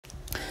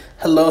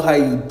Hello, how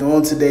you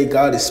doing today?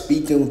 God is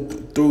speaking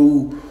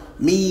through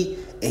me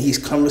and he's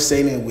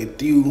conversating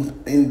with you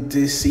in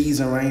this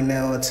season right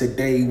now.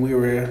 Today we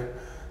were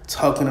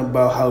talking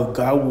about how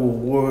God will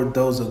reward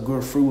those of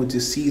good fruit with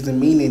this season,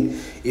 meaning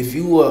if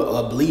you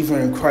are a believer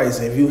in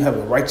Christ, if you have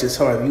a righteous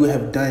heart, if you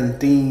have done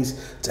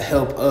things to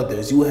help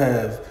others, you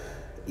have,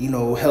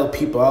 help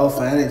people out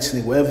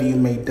financially, whatever you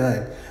may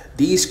done.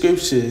 These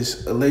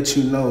scriptures let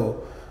you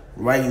know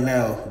right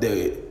now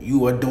that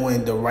you are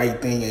doing the right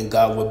thing and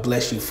God will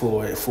bless you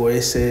for it. For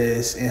it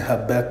says in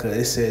Habakkuk,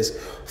 it says,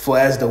 "For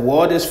as the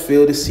waters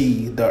fill the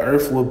sea, the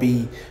earth will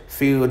be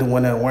filled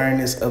with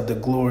awareness of the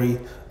glory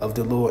of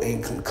the Lord."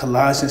 In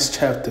Colossians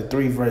chapter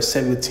 3, verse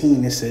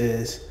 17, it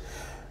says,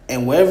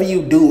 "And whatever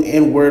you do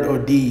in word or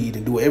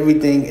deed, do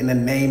everything in the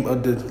name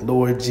of the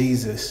Lord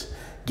Jesus,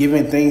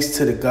 giving thanks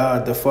to the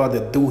God the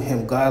Father through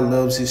him." God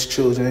loves his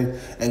children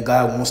and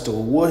God wants to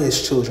reward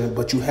his children,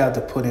 but you have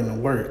to put in the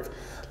work.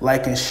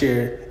 Like and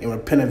share and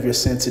repent of your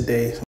sin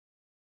today.